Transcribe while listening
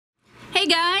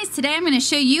guys, today I'm going to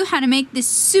show you how to make this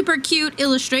super cute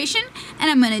illustration,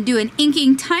 and I'm going to do an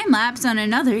inking time lapse on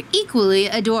another equally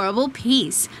adorable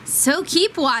piece. So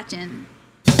keep watching.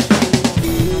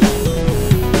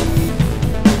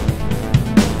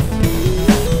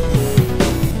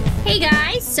 Hey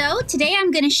guys, so today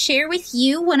I'm going to share with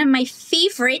you one of my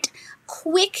favorite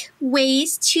quick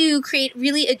ways to create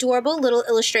really adorable little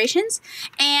illustrations.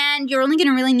 And you're only going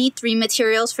to really need 3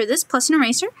 materials for this plus an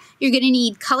eraser. You're going to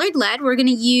need colored lead. We're going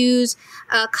to use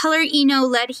Color Eno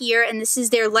lead here, and this is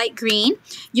their light green.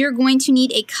 You're going to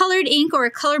need a colored ink or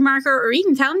a color marker or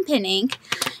even fountain pen ink.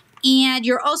 And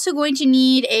you're also going to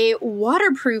need a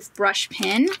waterproof brush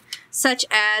pen, such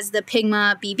as the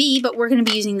Pigma BB, but we're going to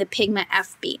be using the Pigma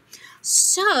FB.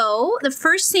 So the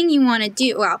first thing you want to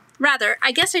do, well, rather,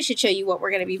 I guess I should show you what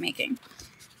we're going to be making.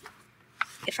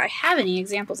 If I have any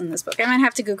examples in this book, I might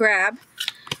have to go grab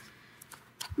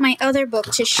my other book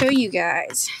to show you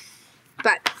guys.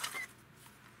 But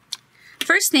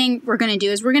first thing we're going to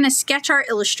do is we're going to sketch our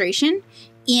illustration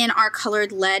in our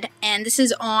colored lead, and this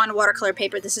is on watercolor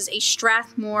paper. This is a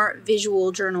Strathmore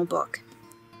visual journal book.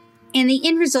 And the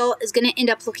end result is going to end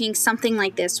up looking something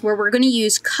like this, where we're going to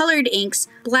use colored inks,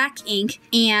 black ink,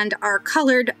 and our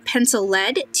colored pencil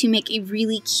lead to make a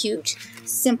really cute,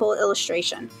 simple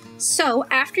illustration. So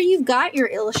after you've got your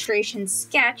illustration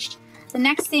sketched, the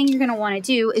next thing you're going to want to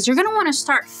do is you're going to want to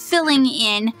start filling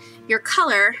in your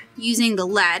color using the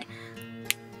lead.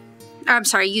 I'm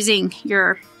sorry, using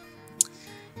your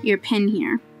pen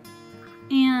here.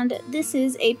 And this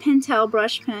is a Pentel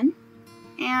Brushpen.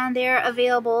 And they're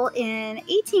available in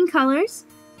 18 colors.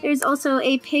 There's also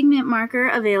a pigment marker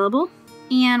available.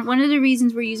 And one of the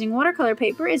reasons we're using watercolor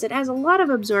paper is it has a lot of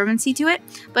absorbency to it,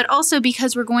 but also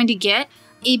because we're going to get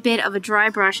a bit of a dry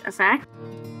brush effect,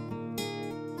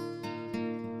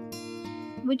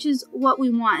 which is what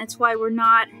we want. It's why we're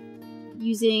not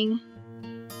using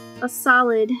a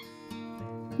solid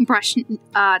brush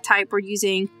type. We're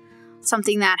using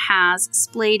something that has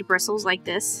splayed bristles like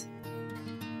this.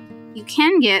 You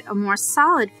can get a more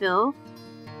solid fill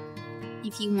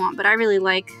if you want, but I really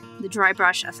like the dry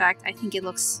brush effect. I think it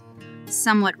looks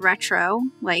somewhat retro,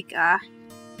 like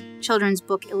children's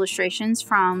book illustrations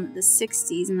from the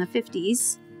 60s and the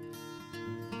 50s.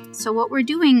 So what we're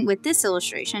doing with this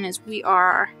illustration is we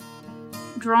are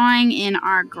drawing in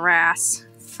our grass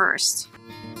first.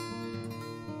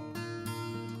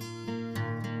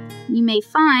 You may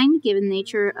find, given the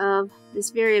nature of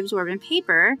this very absorbent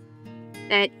paper,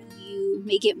 that you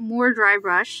may get more dry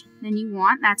brush than you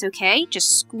want. That's okay.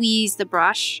 Just squeeze the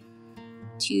brush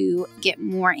to get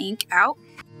more ink out.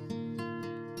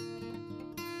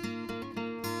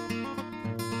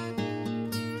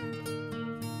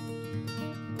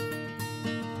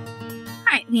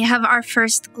 Alright, we have our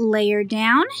first layer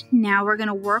down. Now we're going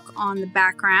to work on the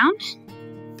background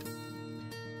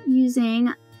using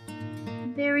a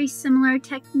very similar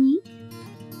technique.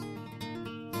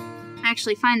 I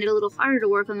actually find it a little harder to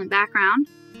work on the background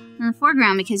than the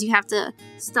foreground because you have to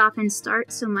stop and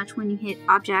start so much when you hit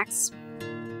objects.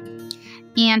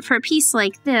 And for a piece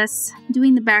like this,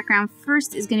 doing the background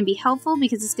first is going to be helpful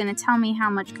because it's going to tell me how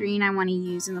much green I want to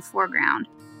use in the foreground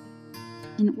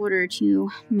in order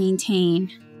to maintain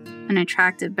an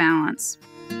attractive balance.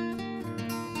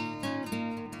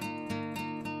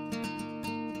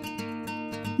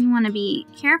 You want to be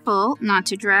careful not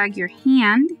to drag your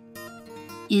hand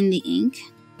in the ink,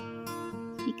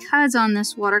 because on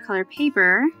this watercolor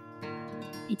paper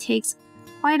it takes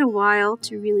quite a while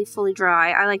to really fully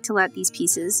dry. I like to let these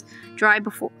pieces dry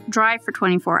for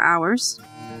 24 hours.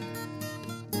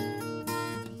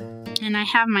 And I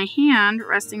have my hand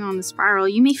resting on the spiral.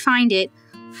 You may find it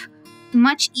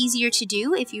much easier to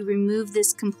do if you remove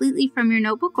this completely from your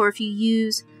notebook or if you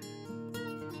use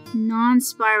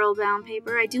non-spiral bound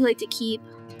paper. I do like to keep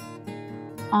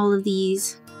all of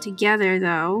these together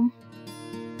though,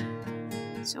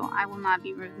 so I will not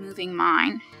be removing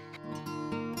mine.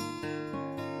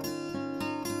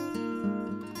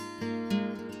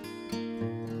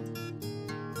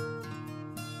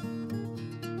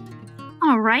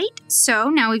 Alright, so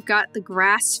now we've got the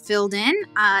grass filled in.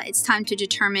 It's time to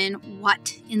determine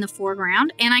what in the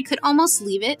foreground, and I could almost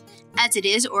leave it as it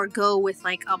is or go with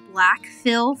like a black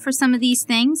fill for some of these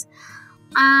things.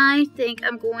 I think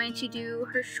I'm going to do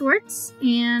her shorts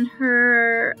and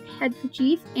her head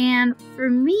kerchief, and for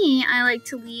me I like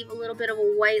to leave a little bit of a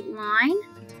white line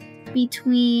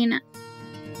between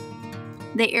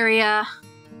the areas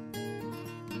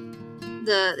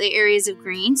of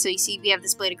green. So you see we have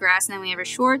this blade of grass and then we have her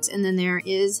shorts, and then there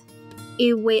is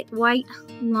a white line.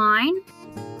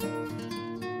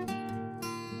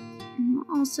 And we'll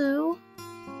also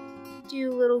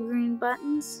do little green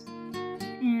buttons.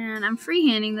 And I'm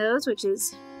freehanding those, which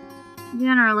is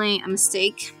generally a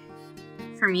mistake.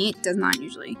 For me, it does not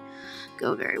usually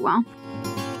go very well.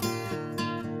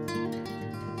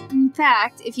 In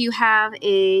fact, if you have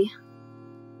a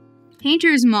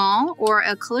painter's maul or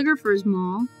a calligrapher's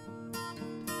maul,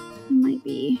 it might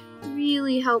be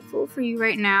really helpful for you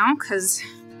right now because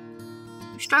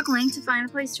you're struggling to find a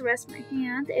place to rest my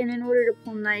hand, and in order to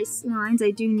pull nice lines,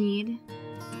 I do need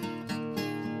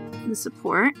the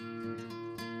support.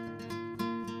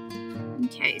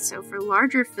 Okay, so for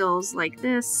larger fills like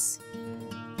this,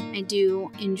 I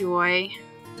do enjoy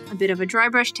a bit of a dry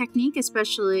brush technique,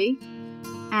 especially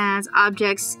as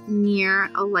objects near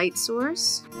a light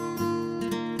source.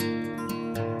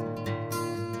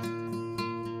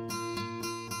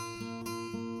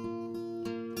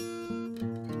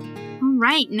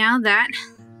 Alright, now that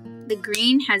the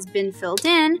green has been filled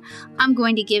in, I'm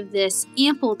going to give this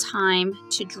ample time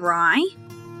to dry.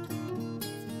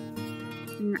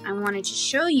 And I wanted to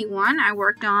show you one I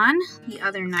worked on the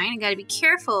other night. I gotta be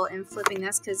careful in flipping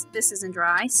this because this isn't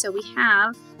dry. So we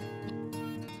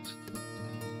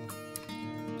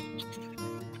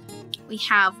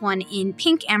have one in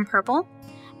pink and purple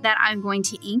that I'm going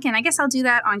to ink, and I guess I'll do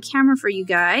that on camera for you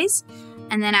guys.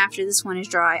 And then after this one is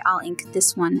dry, I'll ink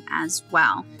this one as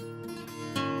well.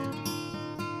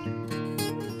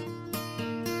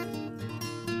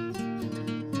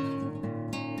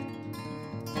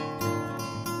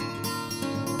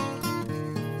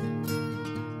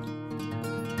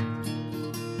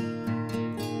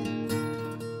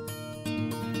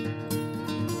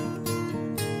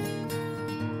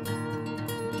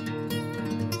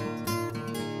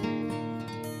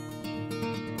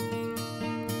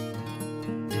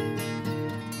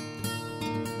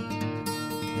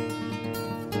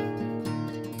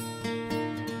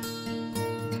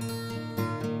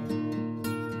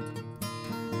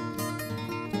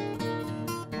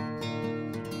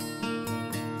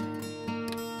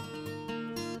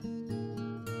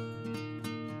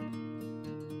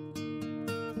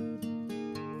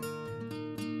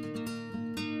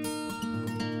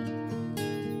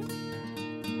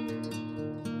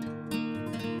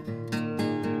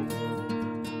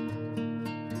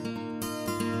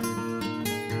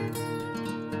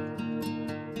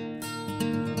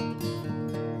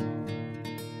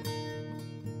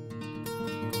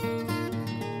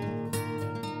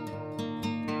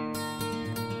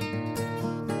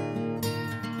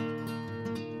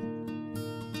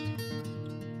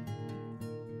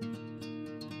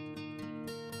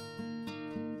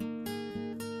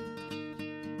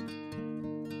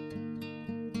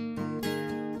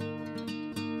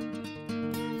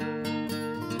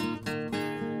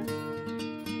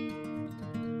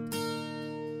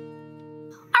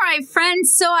 Alright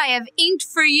friends, so I have inked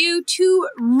for you two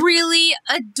really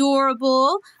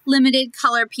adorable limited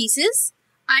color pieces.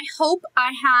 I hope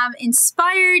I have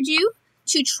inspired you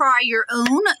to try your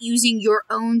own using your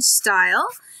own style.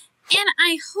 And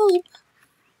I hope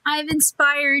I've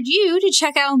inspired you to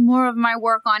check out more of my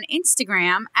work on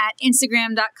Instagram at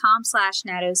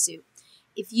instagram.com/natosoup.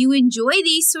 If you enjoy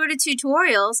these sort of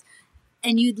tutorials,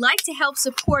 and you'd like to help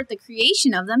support the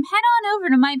creation of them, head on over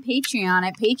to my Patreon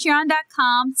at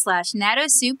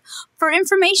patreon.com/natosoup for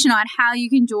information on how you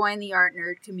can join the art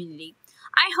nerd community.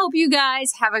 I hope you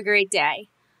guys have a great day.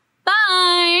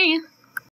 Bye!